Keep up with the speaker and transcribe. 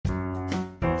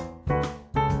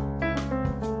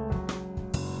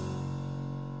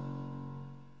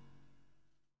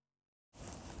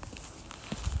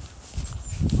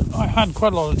had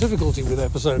quite a lot of difficulty with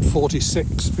episode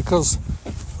 46 because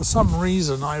for some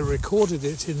reason I recorded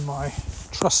it in my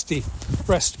trusty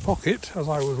breast pocket as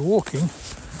I was walking,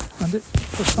 and it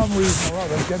for some reason or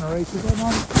other generated an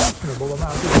unconscionable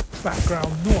amount of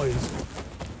background noise,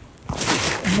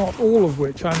 not all of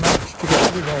which I managed to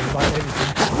get rid of by editing.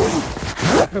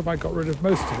 I hope I got rid of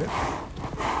most of it,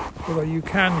 although you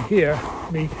can hear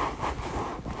me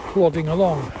plodding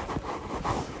along.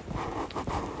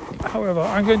 However,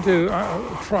 I'm going to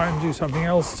try and do something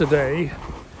else today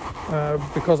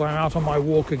because I'm out on my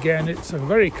walk again. It's a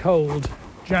very cold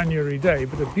January day,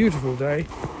 but a beautiful day.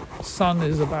 Sun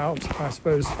is about, I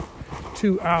suppose,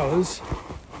 2 hours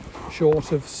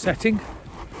short of setting.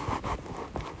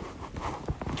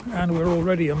 And we're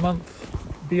already a month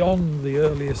beyond the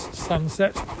earliest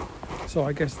sunset, so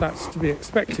I guess that's to be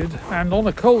expected. And on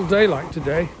a cold day like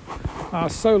today, our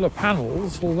solar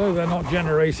panels, although they're not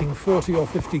generating 40 or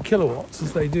 50 kilowatts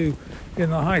as they do in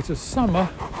the height of summer,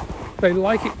 they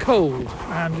like it cold.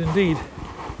 And indeed,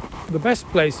 the best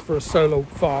place for a solar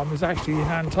farm is actually in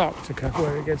Antarctica,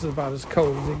 where it gets about as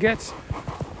cold as it gets,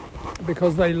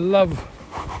 because they love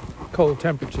cold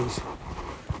temperatures,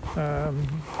 for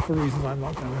reasons I'm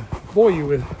not going to bore you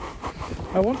with.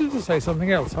 I wanted to say something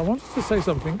else. I wanted to say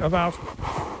something about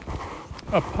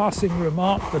a passing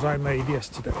remark that I made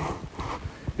yesterday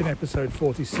in episode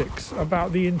 46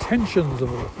 about the intentions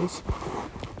of authors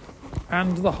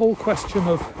and the whole question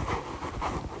of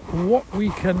what we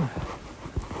can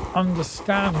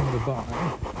understand by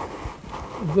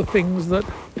the things that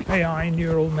AI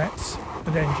neural nets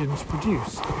and engines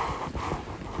produce.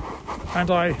 And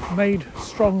I made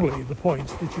strongly the point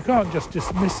that you can't just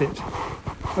dismiss it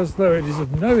as though it is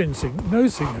of no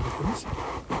significance,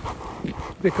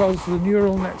 because the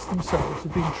neural nets themselves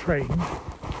have been trained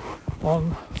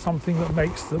on something that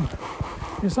makes them,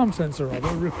 in some sense or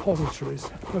other,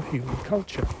 repositories of human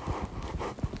culture.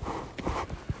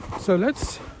 So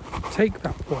let's take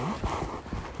that point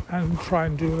and try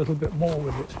and do a little bit more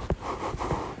with it.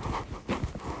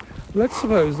 Let's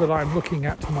suppose that I'm looking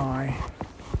at my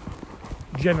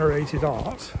generated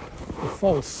art, the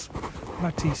false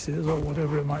Matisses or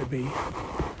whatever it might be,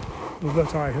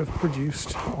 that I have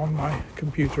produced on my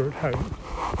computer at home.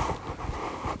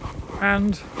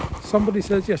 And somebody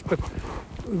says, yes, but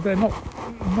they're not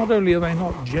only are they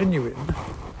not genuine,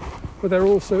 but they're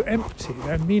also empty,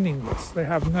 they're meaningless, they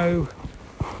have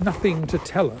nothing to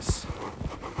tell us,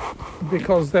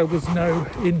 because there was no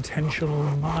intentional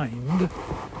mind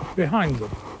behind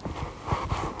them.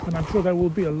 And I'm sure there will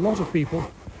be a lot of people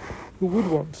who would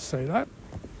want to say that.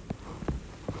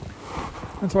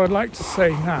 And so I'd like to say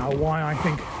now why I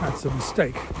think that's a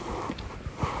mistake.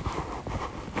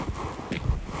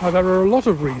 Now, there are a lot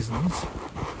of reasons,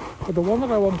 but the one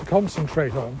that I want to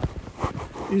concentrate on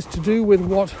is to do with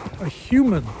what a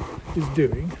human is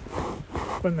doing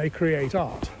when they create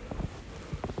art,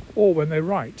 or when they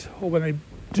write, or when they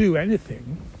do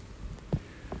anything,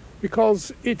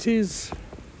 because it is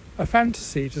a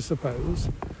fantasy to suppose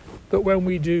that when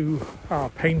we do our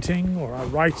painting or our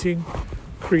writing,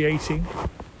 creating,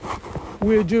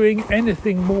 we're doing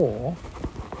anything more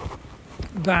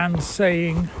than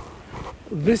saying,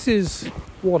 this is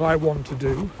what I want to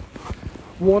do,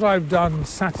 what I've done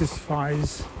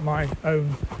satisfies my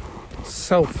own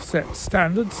self-set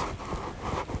standards,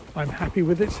 I'm happy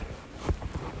with it,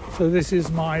 so this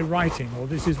is my writing, or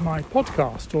this is my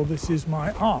podcast, or this is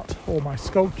my art, or my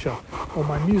sculpture, or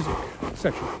my music,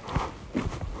 etc.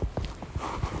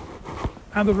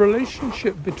 And the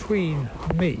relationship between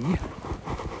me,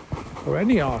 or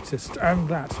any artist, and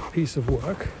that piece of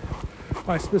work,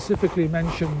 I specifically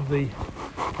mentioned the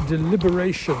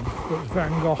deliberation that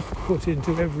Van Gogh put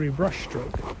into every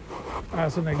brushstroke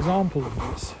as an example of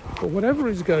this. But whatever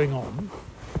is going on,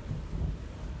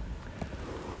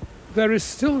 there is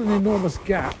still an enormous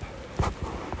gap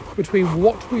between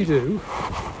what we do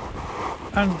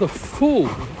and the full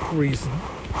reason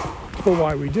for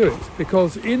why we do it.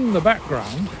 Because in the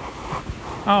background,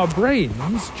 our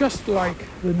brains, just like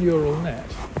the neural net,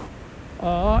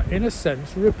 are, in a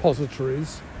sense,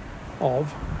 repositories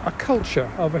of a culture,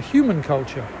 of a human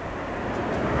culture.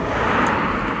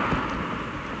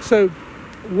 So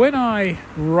when I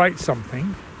write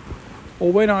something,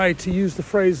 or when I, to use the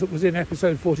phrase that was in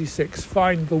episode 46,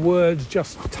 find the words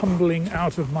just tumbling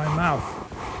out of my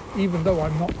mouth, even though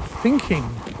I'm not thinking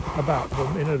about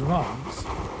them in advance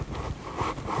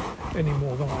any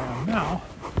more than I am now,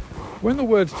 when the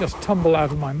words just tumble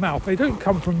out of my mouth, they don't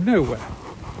come from nowhere,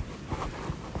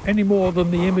 any more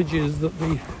than the images that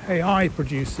the AI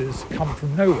produces come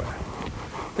from nowhere.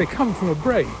 They come from a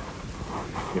brain.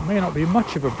 It may not be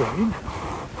much of a brain,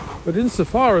 But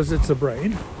insofar as it's a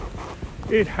brain,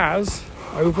 it has,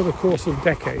 over the course of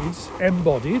decades,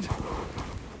 embodied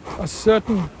a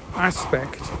certain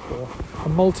aspect, or a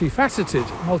multifaceted,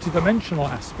 multidimensional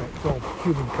aspect of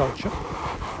human culture.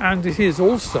 And it is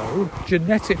also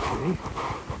genetically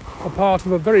a part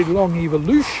of a very long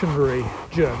evolutionary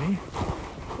journey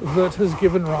that has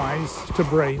given rise to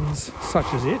brains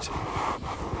such as it.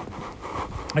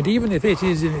 And even if it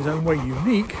is in its own way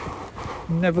unique,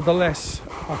 nevertheless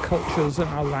our cultures and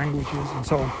our languages and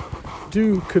so on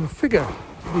do configure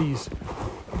these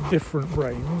different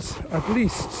brains, at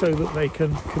least so that they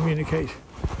can communicate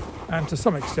and to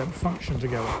some extent function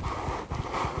together.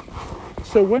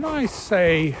 So when I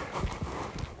say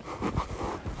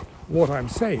what I'm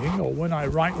saying, or when I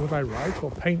write what I write,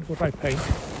 or paint what I paint,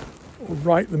 or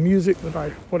write the music that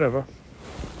I, whatever,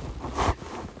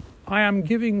 I am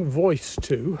giving voice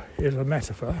to, is a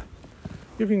metaphor,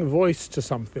 giving voice to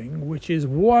something which is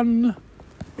one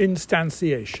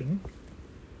instantiation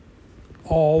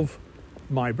of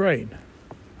my brain,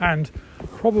 and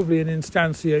probably an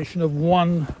instantiation of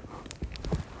one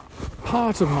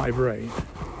part of my brain.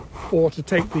 Or to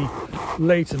take the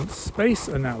latent space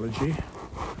analogy,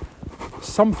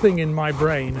 something in my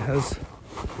brain has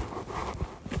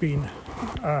been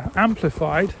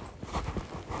amplified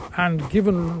and has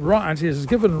given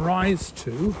rise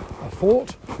to a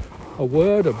thought, a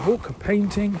word, a book, a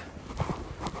painting,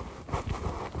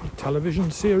 a television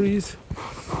series,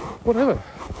 whatever,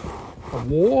 a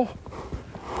war.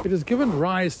 It has given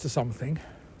rise to something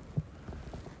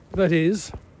that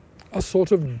is a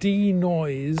sort of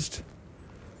denoised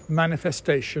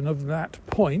manifestation of that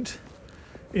point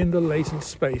in the latent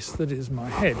space that is my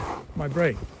head, my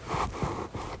brain.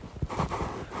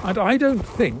 And I don't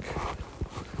think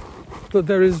that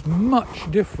there is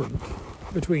much different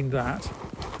between that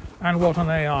and what an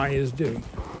AI is doing.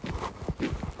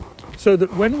 So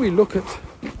that when we look at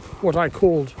what I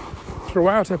called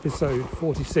throughout episode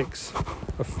 46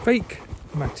 a fake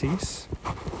Matisse,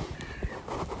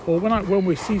 or when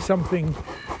we see something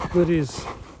that is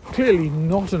clearly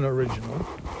not an original,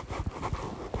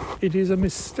 it is a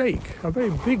mistake, a very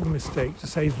big mistake, to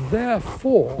say,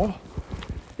 therefore,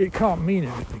 it can't mean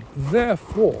anything.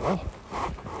 Therefore,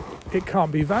 it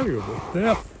can't be valuable.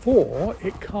 Therefore,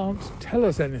 it can't tell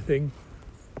us anything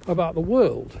about the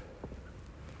world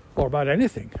or about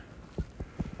anything.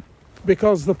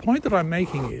 Because the point that I'm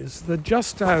making is that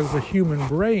just as a human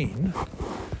brain,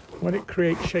 when it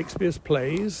creates Shakespeare's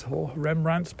plays or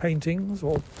Rembrandt's paintings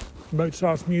or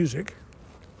Mozart's music,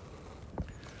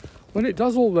 when it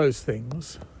does all those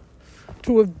things,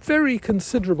 to a very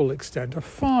considerable extent, a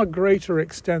far greater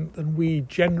extent than we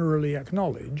generally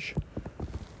acknowledge,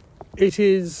 it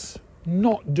is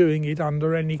not doing it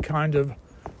under any kind of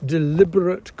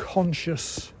deliberate,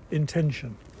 conscious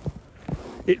intention.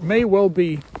 It may well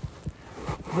be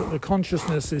that the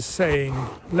consciousness is saying,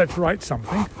 let's write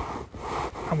something,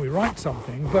 and we write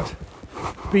something, but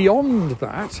beyond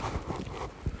that,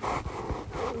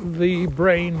 the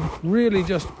brain really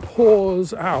just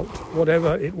pours out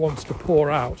whatever it wants to pour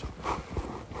out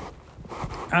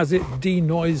as it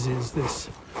denoises this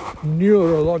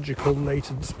neurological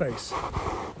latent space.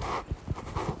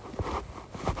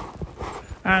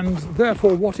 And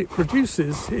therefore what it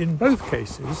produces in both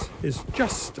cases is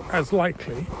just as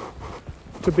likely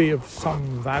to be of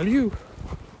some value.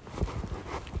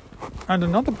 And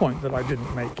another point that I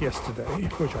didn't make yesterday,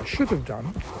 which I should have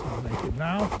done, so I'll make it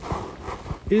now,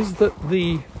 is that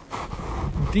the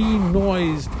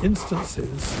denoised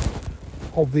instances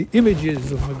of the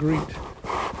images of Magritte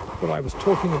that I was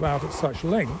talking about at such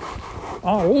length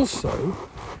are also,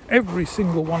 every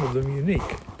single one of them,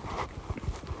 unique.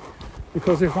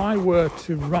 Because if I were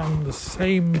to run the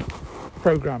same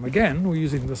program again, or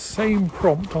using the same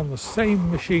prompt on the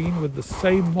same machine with the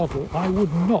same model, I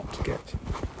would not get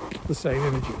the same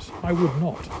images. I would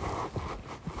not.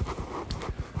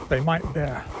 They might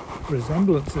bear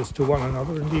resemblances to one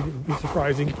another. Indeed, it would be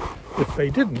surprising if they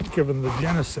didn't, given the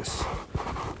genesis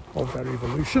of their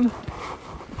evolution.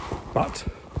 But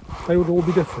they would all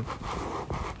be different.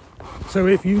 So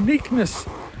if uniqueness,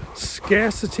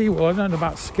 scarcity, well, I don't know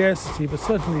about scarcity, but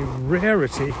certainly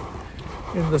rarity,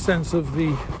 in the sense of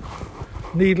the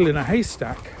needle in a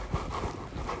haystack,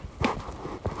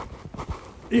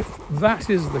 if that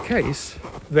is the case,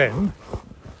 then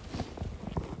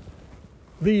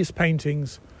these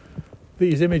paintings,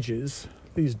 these images,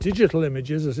 these digital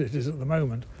images as it is at the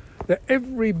moment, they're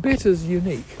every bit as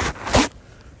unique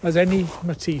as any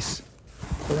Matisse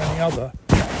or any other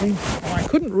painting. And I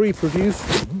couldn't reproduce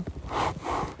them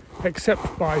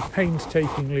except by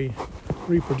painstakingly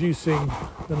reproducing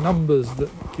the numbers that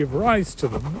give rise to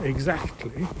them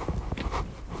exactly,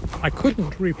 I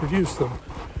couldn't reproduce them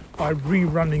by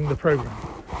rerunning the program.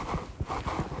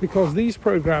 Because these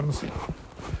programs,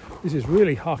 this is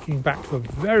really harking back to a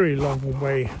very long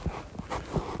way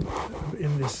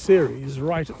in this series,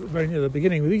 right at the very near the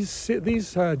beginning. These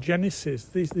genesis,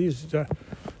 these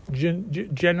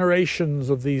generations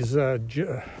of these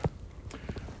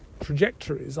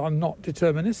trajectories are not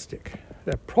deterministic.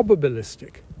 They're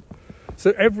probabilistic.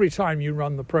 So every time you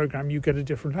run the program, you get a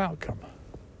different outcome.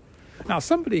 Now,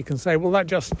 somebody can say, well, that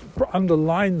just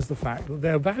underlines the fact that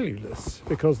they're valueless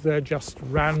because they're just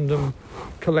random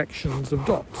collections of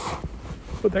dots.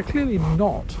 But they're clearly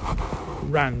not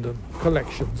random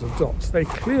collections of dots. They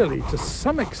clearly, to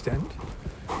some extent,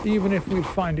 even if we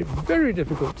find it very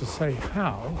difficult to say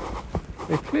how,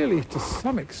 they clearly, to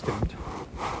some extent,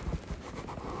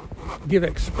 give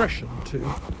expression to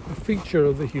a feature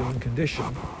of the human condition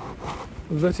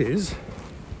that is,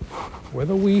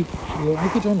 whether we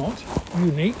like it or not,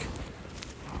 unique,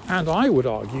 and I would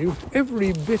argue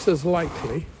every bit as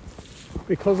likely,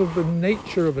 because of the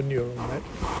nature of a neural net,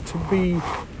 to be,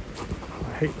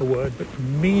 I hate the word, but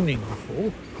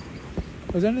meaningful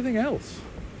as anything else.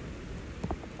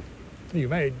 You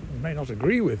may not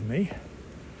agree with me.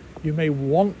 You may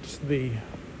want the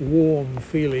warm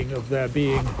feeling of there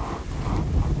being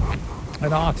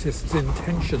an artist's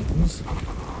intentions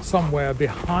somewhere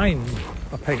behind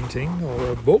a painting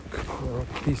or a book or a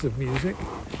piece of music.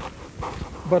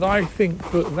 But I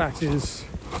think that that is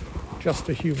just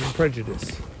a human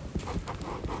prejudice.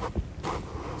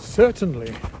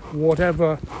 Certainly,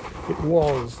 whatever it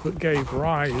was that gave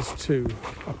rise to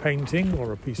a painting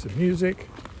or a piece of music,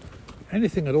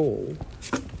 anything at all,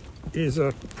 is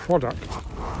a product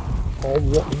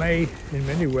of what may, in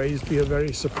many ways, be a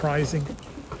very surprising,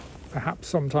 perhaps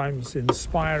sometimes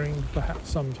inspiring, perhaps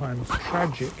sometimes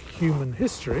tragic human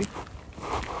history.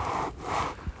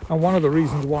 And one of the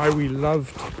reasons why we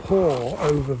love to pore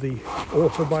over the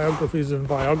autobiographies and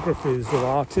biographies of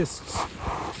artists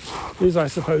is, I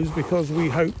suppose, because we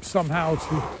hope somehow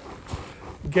to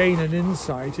gain an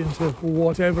insight into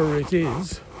whatever it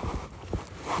is,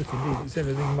 if indeed it's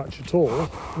anything much at all,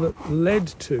 that led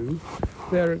to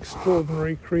their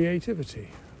extraordinary creativity,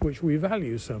 which we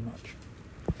value so much.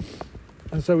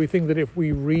 And so we think that if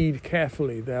we read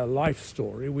carefully their life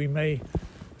story, we may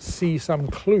see some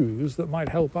clues that might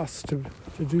help us to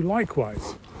do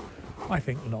likewise. I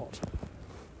think not.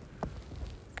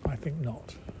 I think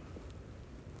not.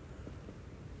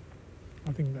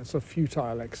 I think that's a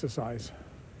futile exercise,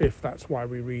 if that's why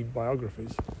we read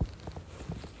biographies.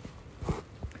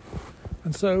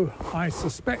 And so I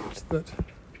suspect that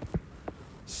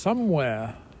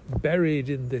somewhere buried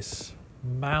in this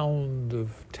mound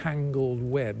of tangled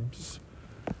webs,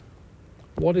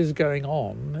 what is going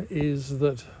on is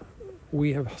that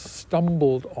we have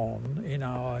stumbled on in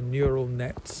our neural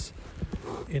nets,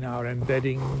 in our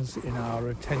embeddings, in our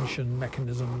attention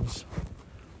mechanisms,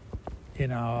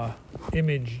 in our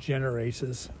image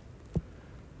generators,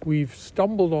 we've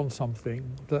stumbled on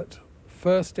something that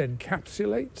first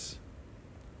encapsulates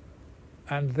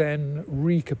and then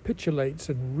recapitulates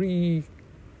and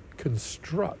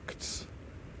reconstructs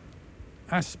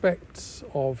aspects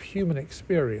of human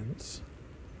experience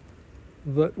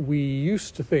that we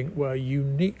used to think were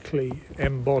uniquely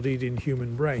embodied in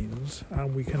human brains,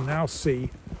 and we can now see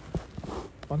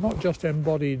are not just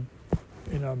embodied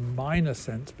in a minor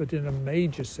sense, but in a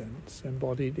major sense,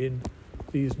 embodied in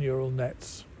these neural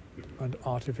nets and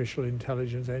artificial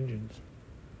intelligence engines.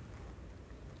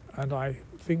 And I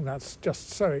think that's just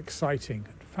so exciting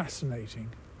and fascinating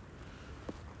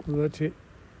that it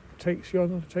takes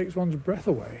one's breath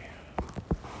away.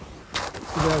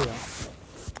 So there we are.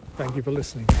 Thank you for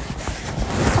listening.